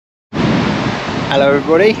Hello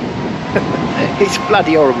everybody. It's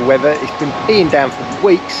bloody horrible weather. It's been peeing down for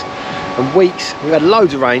weeks and weeks. We've had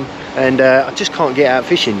loads of rain and I just can't get out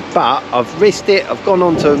fishing, but I've risked it. I've gone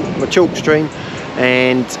on to my chalk stream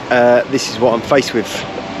and this is what I'm faced with.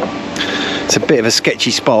 It's a bit of a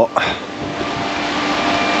sketchy spot, but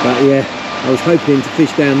yeah, I was hoping to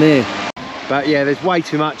fish down there, but yeah, there's way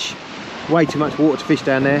too much water to fish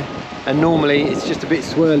down there, and normally it's just a bit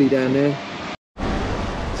swirly down there.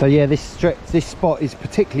 So yeah, this spot is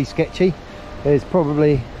particularly sketchy. There's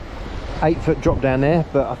probably 8-foot drop down there,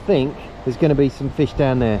 but I think there's going to be some fish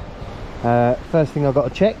down there. First thing I've got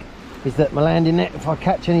to check is that my landing net, if I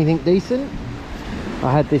catch anything decent.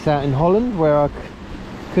 I had this out in Holland where I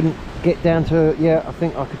couldn't get down to, yeah, I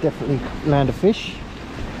think I could definitely land a fish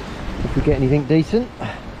if we get anything decent.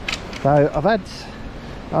 So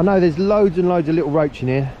I know there's loads and loads of little roach in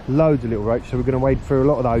here, loads of little roach, so we're going to wade through a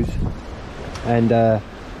lot of those. And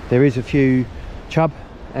there is a few chub,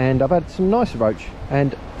 and I've had some nicer roach,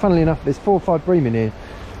 and funnily enough there's 4 or 5 bream in here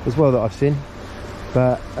as well that I've seen,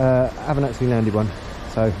 but I haven't actually landed one.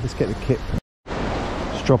 So let's get the kit,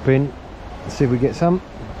 just drop in, see if we get some.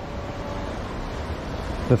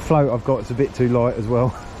 The float I've got is a bit too light as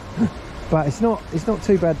well, but it's not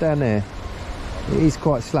too bad down there. It is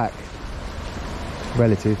quite slack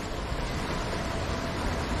relative,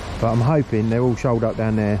 but I'm hoping they're all shoaled up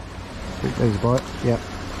down there. There's a bite, yeah.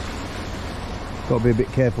 Got to be a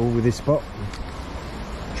bit careful with this spot,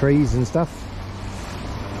 trees and stuff.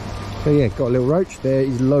 So yeah, got a little roach. There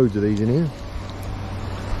is loads of these in here,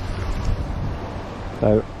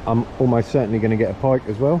 so I'm almost certainly going to get a pike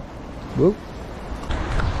as well. Whoa.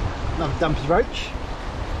 Another dumpy roach.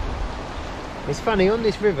 It's funny, on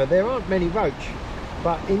this river there aren't many roach,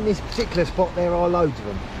 but in this particular spot there are loads of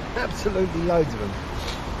them, absolutely loads of them.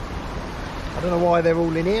 I don't know why they're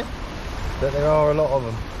all in here, but there are a lot of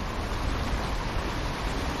them.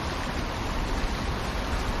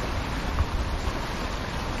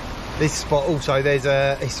 This spot also,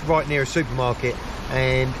 it's right near a supermarket,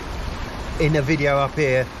 and in a video up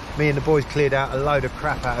here me and the boys cleared out a load of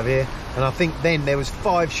crap out of here, and I think then there was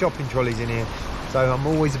 5 shopping trolleys in here, so I'm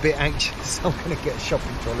always a bit anxious. I'm going to get a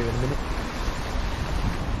shopping trolley in a minute.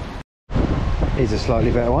 Here's a slightly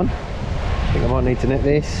better one. I think I might need to net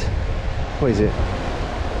this. What is it?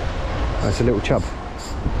 Oh, it's a little chub.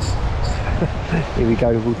 Here we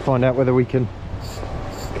go. We'll find out whether we can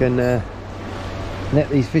net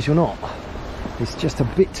these fish or not. It's just a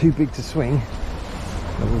bit too big to swing,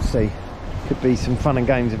 but we'll see. Could be some fun and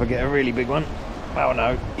games if I get a really big one. Oh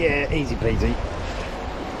no, yeah, easy peasy,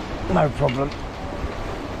 no problem.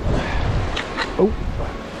 Oh,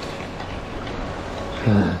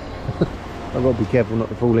 I've got to be careful not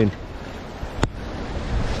to fall in.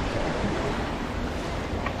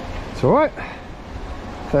 It's all right.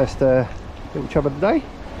 First little chub of the day,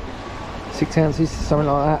 6 ounces, something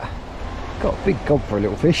like that. Got a big gob for a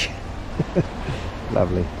little fish.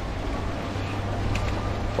 Lovely.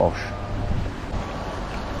 Bosh.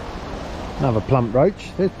 Another plump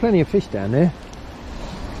roach. There's plenty of fish down there.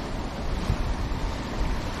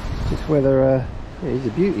 Just whether yeah, he's a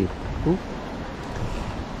beauty. Ooh.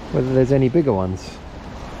 Whether there's any bigger ones.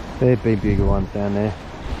 There'd be bigger ones down there.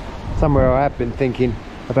 Somewhere I have been thinking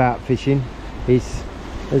about fishing is,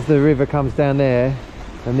 as the river comes down there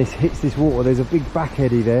and this hits this water, there's a big back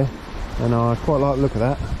eddy there, and I quite like the look of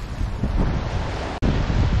that.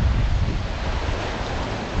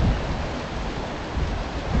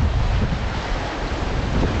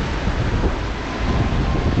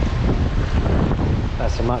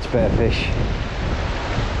 That's a much better fish.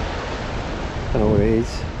 I don't know what it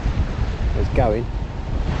is. It's going.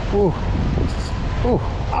 Ooh. Ooh.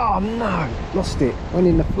 Oh no, lost it. Went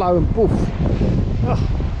in the flow and poof. Oh.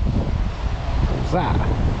 What was that?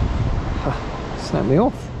 Snapped me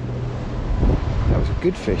off. That was a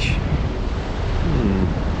good fish.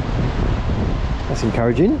 That's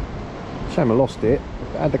encouraging. Shame I lost it.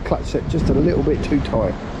 I had the clutch set just a little bit too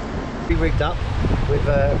tight. We rigged up. We've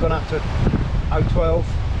gone up to 012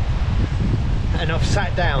 and I've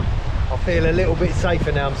sat down. I feel a little bit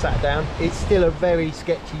safer now I'm sat down. It's still a very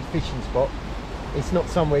sketchy fishing spot. It's not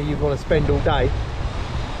somewhere you want to spend all day.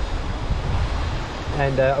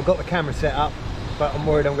 And I've got the camera set up, but I'm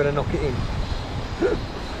worried I'm going to knock it in.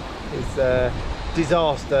 It's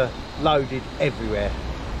disaster loaded everywhere.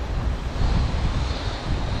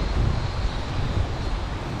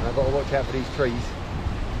 And I've got to watch out for these trees.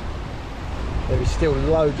 There is still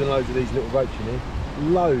loads and loads of these little roach in here.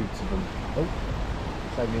 Loads of them. Oh,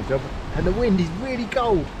 saved me a job. And the wind is really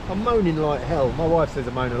cold. I'm moaning like hell. My wife says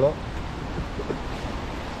I moan a lot.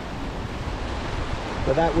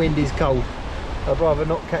 But that wind is cold. I'd rather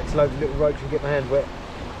not catch loads of little roach and get my hand wet.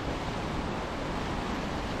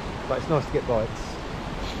 But it's nice to get bites.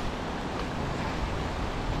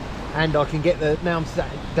 And I can get the, now I'm sat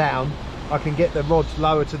down, I can get the rods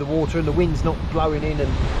lower to the water and the wind's not blowing in and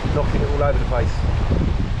knocking it all over the place.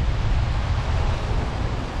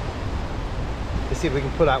 Let's see if we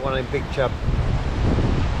can pull out one of them big chub.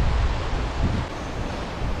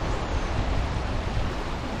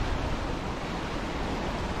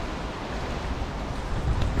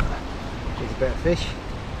 Here's a bit of fish.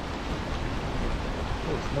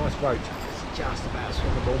 Oh, it's a nice roach. It's just about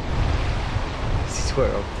swimmable. This is where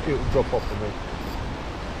it will drop off for me.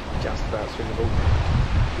 Just about swimmable.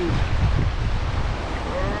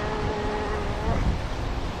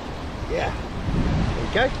 Yeah. There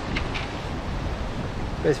we go.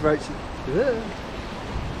 Best roach.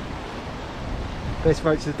 Best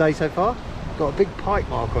roach of the day so far. Got a big pike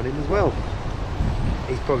mark on him as well.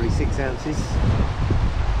 He's probably 6 ounces.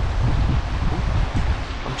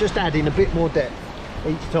 I'm just adding a bit more depth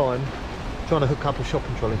each time, trying to hook up a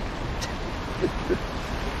shopping trolley.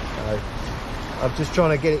 So, I'm just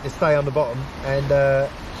trying to get it to stay on the bottom, and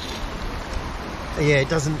yeah, it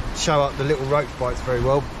doesn't show up the little roach bites very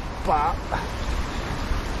well, but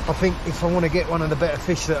I think if I want to get one of the better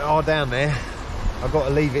fish that are down there, I've got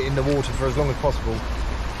to leave it in the water for as long as possible.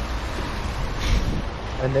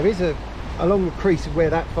 And there is along the crease of where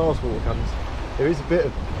that fast water comes, there is a bit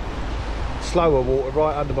of slower water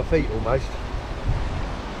right under my feet almost,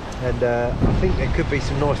 and I think there could be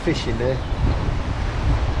some nice fish in there.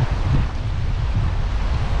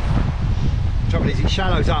 Trouble is, it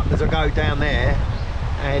shallows up as I go down there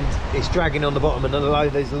and it's dragging on the bottom, and although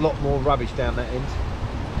there's a lot more rubbish down that end.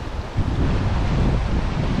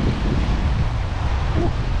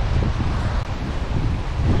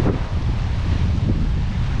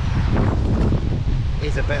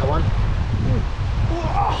 Here's a better one.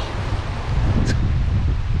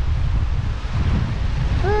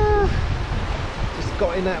 Just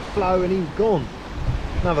got in that flow and he's gone.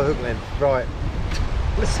 Another hook length. Right,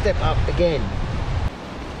 let's step up again.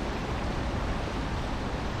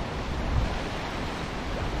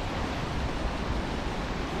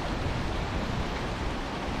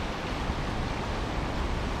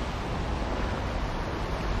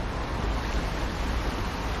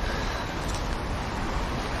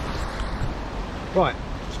 Right,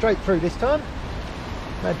 straight through this time.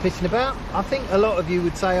 No pissing about. I think a lot of you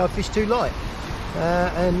would say I fish too light,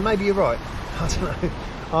 and maybe you're right. I don't know.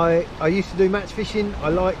 I used to do match fishing. I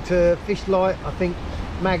like to fish light. I think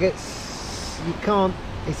maggots, you can't,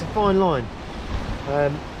 it's a fine line,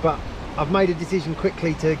 but I've made a decision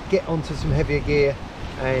quickly to get onto some heavier gear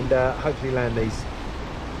and hopefully land these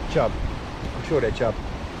chub. I'm sure they're chub,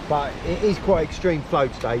 but it is quite extreme flow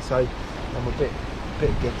today, so I'm a bit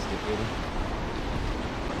against it really.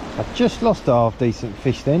 I've just lost a half decent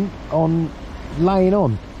fish then on laying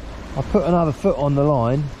on. I put another foot on the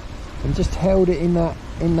line and just held it in that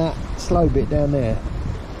slow bit down there,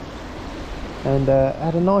 and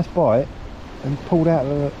had a nice bite and pulled out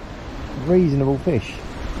a reasonable fish.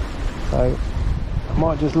 So I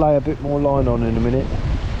might just lay a bit more line on in a minute,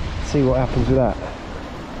 see what happens with that.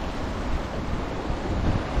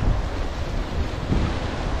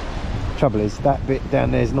 Trouble is, that bit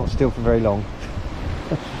down there is not still for very long.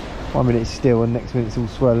 1 minute it's still and next minute it's all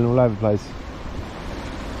swirling all over the place.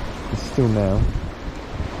 It's still now.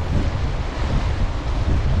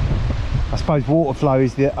 I suppose water flow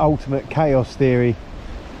is the ultimate chaos theory.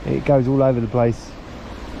 It goes all over the place.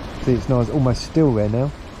 See, it's nice, almost still there now,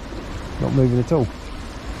 not moving at all.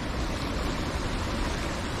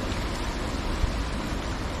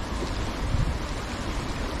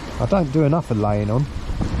 I don't do enough of laying on.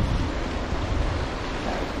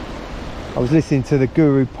 I was listening to the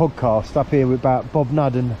Guru podcast up here about Bob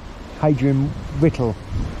Nudd and Hadrian Whittle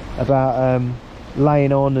about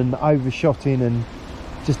laying on and overshotting and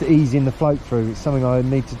just easing the float through. It's something I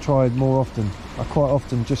need to try more often. I quite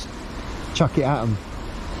often just chuck it at them,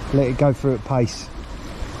 let it go through at pace,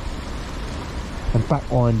 and back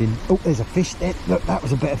winding. Oh, there's a fish there. Look, that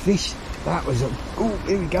was a better fish. That was a, oh,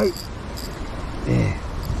 here we go. Yeah.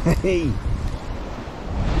 Hey,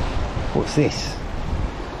 what's this?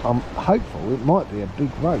 I'm hopeful it might be a big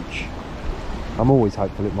roach. I'm always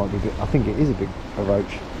hopeful it might be big. I think it is a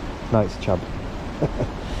roach. No, it's a chub.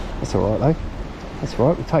 That's all right though. That's all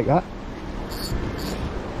right, we'll take that.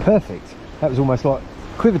 Perfect. That was almost like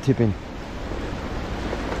quiver tipping.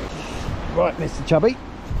 Right, Mr. Chubby,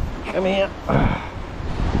 come here.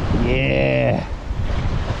 Yeah.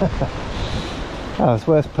 Oh, it's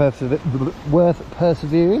worth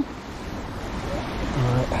persevering.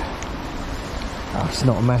 Right. Oh, it's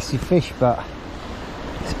not a massive fish, but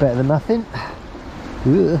It's better than nothing.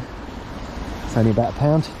 Ugh. It's only about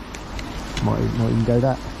 £1. Might even go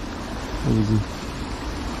that. Where is he?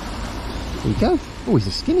 There you go. Oh, he's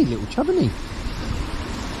a skinny little chub, isn't he?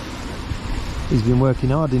 He's been working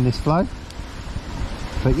hard in this flow.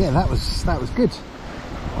 But yeah, that was good.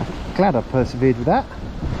 I'm glad I persevered with that,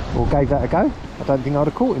 or gave that a go. I don't think I'd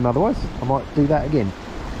have caught him otherwise. I might do that again.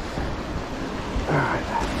 Alright.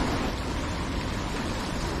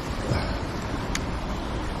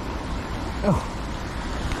 Oh,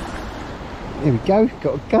 here we go.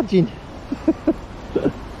 Got a gudgeon.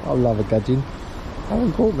 I love a gudgeon. I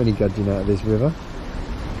haven't caught many gudgeon out of this river.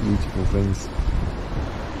 Beautiful things.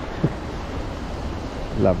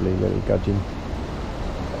 Lovely little gudgeon.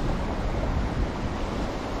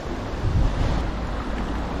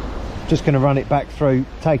 Just going to run it back through,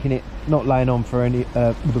 taking it, not laying on for any,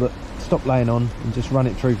 stop laying on and just run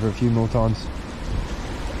it through for a few more times.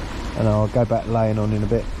 And I'll go back laying on in a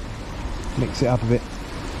bit, mix it up a bit.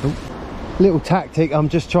 Ooh. Little tactic I'm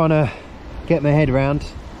just trying to get my head around.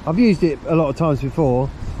 I've used it a lot of times before,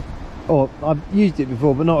 or I've used it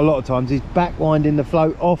before but not a lot of times, is back winding the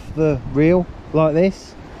float off the reel like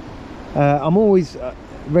this. I'm always,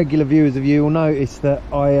 regular viewers of you will notice that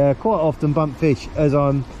I quite often bump fish as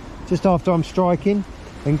I'm just after I'm striking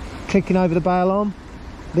and clicking over the bail arm.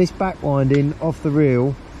 This back winding off the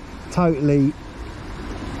reel totally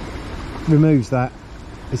removes that.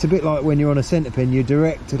 It's a bit like when you're on a centre pin, you're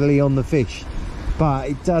directly on the fish, but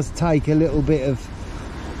it does take a little bit of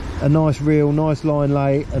a nice reel, nice line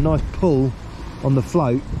lay, a nice pull on the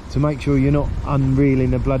float to make sure you're not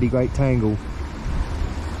unreeling a bloody great tangle.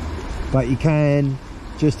 But you can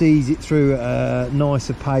just ease it through at a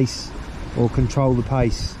nicer pace or control the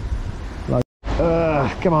pace. Like,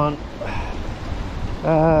 come on.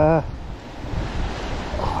 Oh,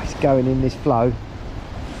 it's going in this flow.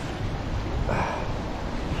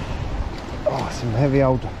 Oh, some heavy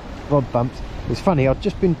old rod bumps. It's funny, I've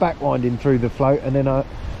just been back winding through the float, and then I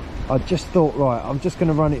just thought, right, I'm just going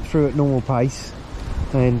to run it through at normal pace,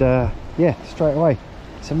 and yeah, straight away.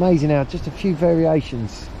 It's amazing how just a few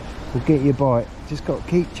variations will get you a bite. Just got to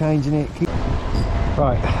keep changing it.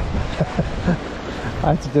 Right.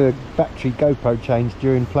 I had to do a battery GoPro change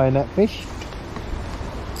during playing that fish,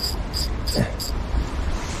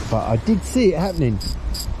 but I did see it happening.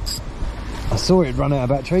 I saw it run out of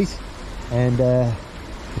batteries, and I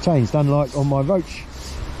changed, unlike on my roach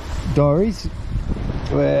diaries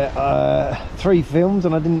where 3 films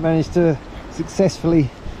and I didn't manage to successfully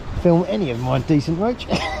film any of my decent roach.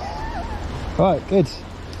 Right, good.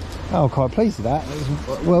 Oh, I'm quite pleased with that. It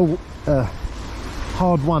was well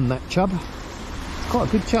hard won, that chub. It's quite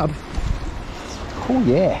a good chub. Oh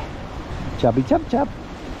yeah, chubby chub chub.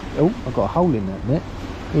 Oh, I've got a hole in that net.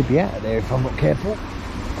 He'll be out of there if I'm not careful.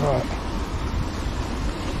 Right.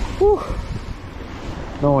 Whew.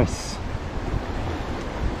 Nice.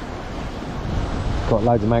 Got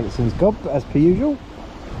loads of maggots in his gob as per usual.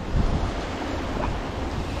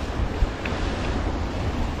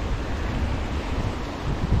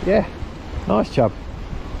 Yeah, nice chub.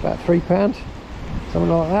 About £3, something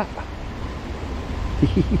like that.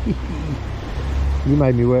 You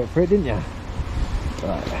made me work for it, didn't you?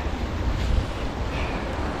 Right.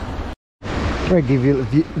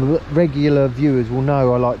 Regular viewers will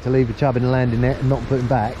know I like to leave a chub in the landing net and not put him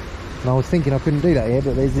back. And I was thinking I couldn't do that here,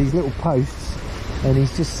 but there's these little posts, and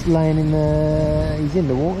he's just laying in the. He's in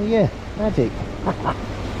the water. Yeah, magic.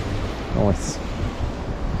 Nice.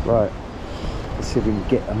 Right. Let's see if we can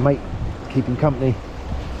get a mate to keep him company.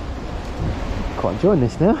 Quite enjoying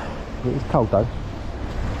this now. It is cold though.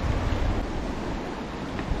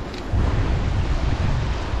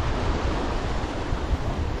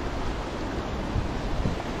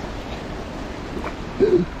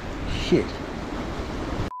 Shit.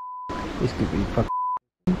 This could be fucking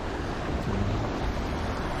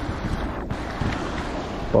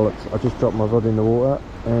bollocks. I just dropped my rod in the water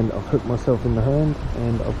and I've hooked myself in the hand,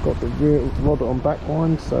 and I've got the real rod on back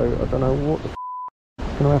wind, so I don't know what the is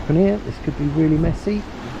going to happen here. This could be really messy.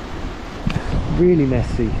 Really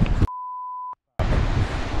messy.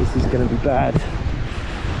 This is going to be bad.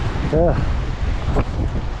 The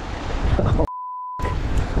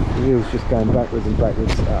wheel's just going backwards and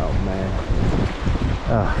backwards. Oh man.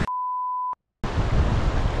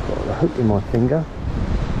 Got the hook in my finger,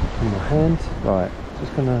 in my hand. Right,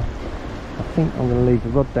 just gonna, I think I'm gonna leave the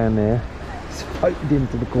rod down there. It's floated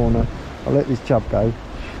into the corner. I'll let this chub go,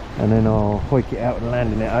 and then I'll hoik it out and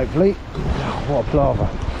land in it hopefully. Oh, what a palaver.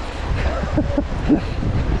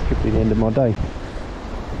 This could be the end of my day.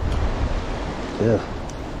 Ugh.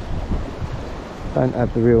 Don't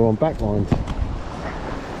have the reel on back wind.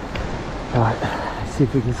 Right, let's see see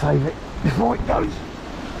if we can save it before it goes.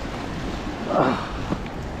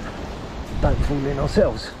 Don't fall in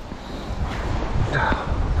ourselves.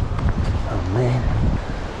 Oh man,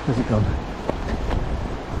 where's it gone?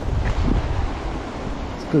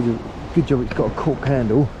 It's good job it's got a cork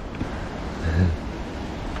handle.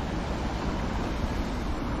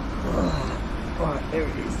 Right, there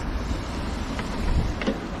it is.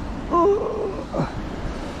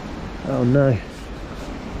 Oh no.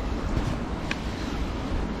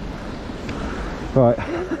 Right.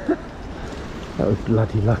 That was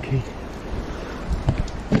bloody lucky.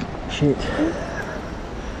 Shit.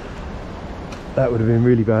 That would have been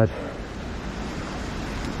really bad.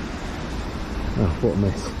 Oh, what a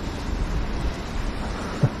mess.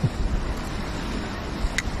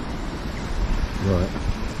 Right.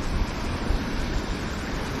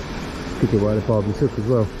 Could get away the Barbie's hook as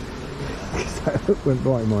well. Because that hook went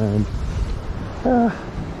right in my hand.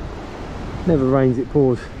 Never rains, it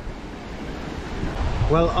pours.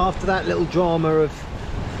 Well, after that little drama of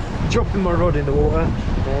dropping my rod in the water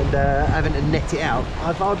and having to net it out,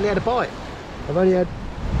 I've hardly had a bite. I've only had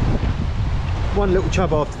one little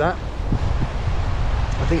chub after that.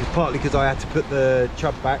 I think it's partly because I had to put the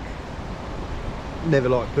chub back. Never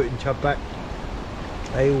like putting chub back.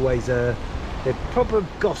 They always, they're proper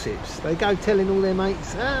gossips. They go telling all their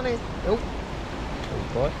mates, yeah,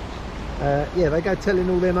 they go telling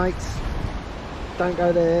all their mates, don't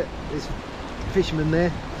go there, there's fishermen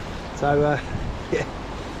there. So yeah,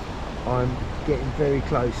 I'm getting very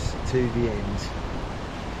close to the end.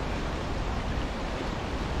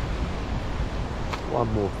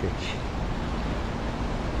 One more fish.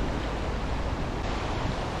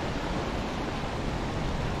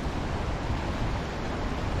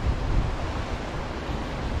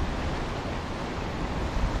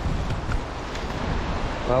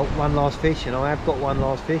 Well, one last fish, and I have got one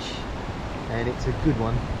last fish, and it's a good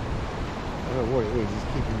one. I don't know what it is, it's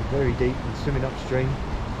keeping me very deep and swimming upstream.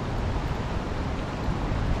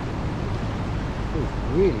 It's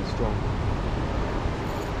really strong.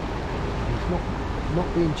 It's not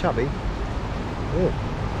being chubby. Yeah.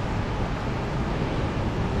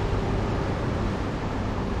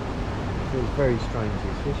 Feels very strange,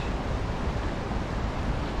 this fish.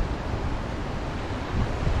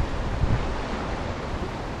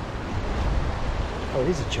 Oh, it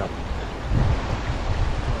is a chub.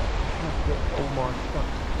 All my stuff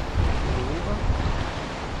in the water.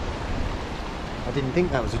 I didn't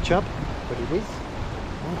think that was a chub, but it is.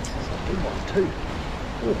 Oh, it's a big one too.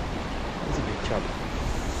 Oh, it's a big chub.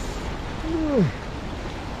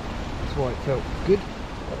 That's why it felt good.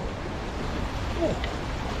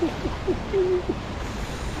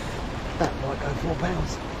 That might go 4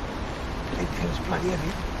 pounds. It feels bloody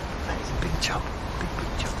heavy. That is a big chub. Big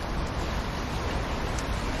chub.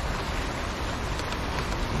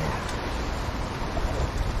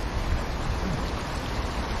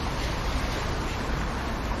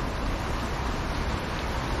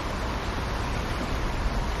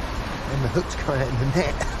 And the hook's going out in the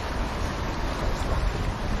net. That's lucky.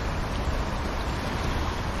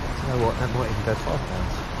 You know what, that might even go 5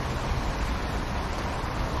 pounds.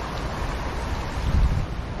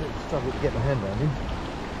 A bit of struggle to get my hand around him.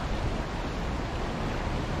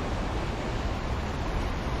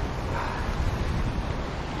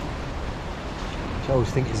 Which I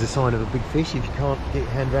always think is a sign of a big fish if you can't get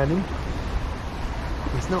your hand around him.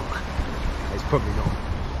 It's not. It's probably not.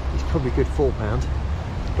 He's probably a good 4 pound.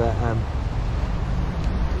 But yeah,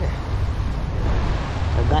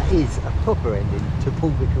 and that is a proper ending to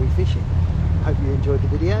Paul Vickery fishing. Hope you enjoyed the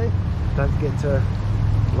video. Don't forget to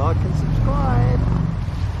like and subscribe.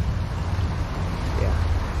 Yeah,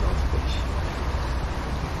 nice fish.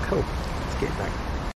 Cool. Let's get back.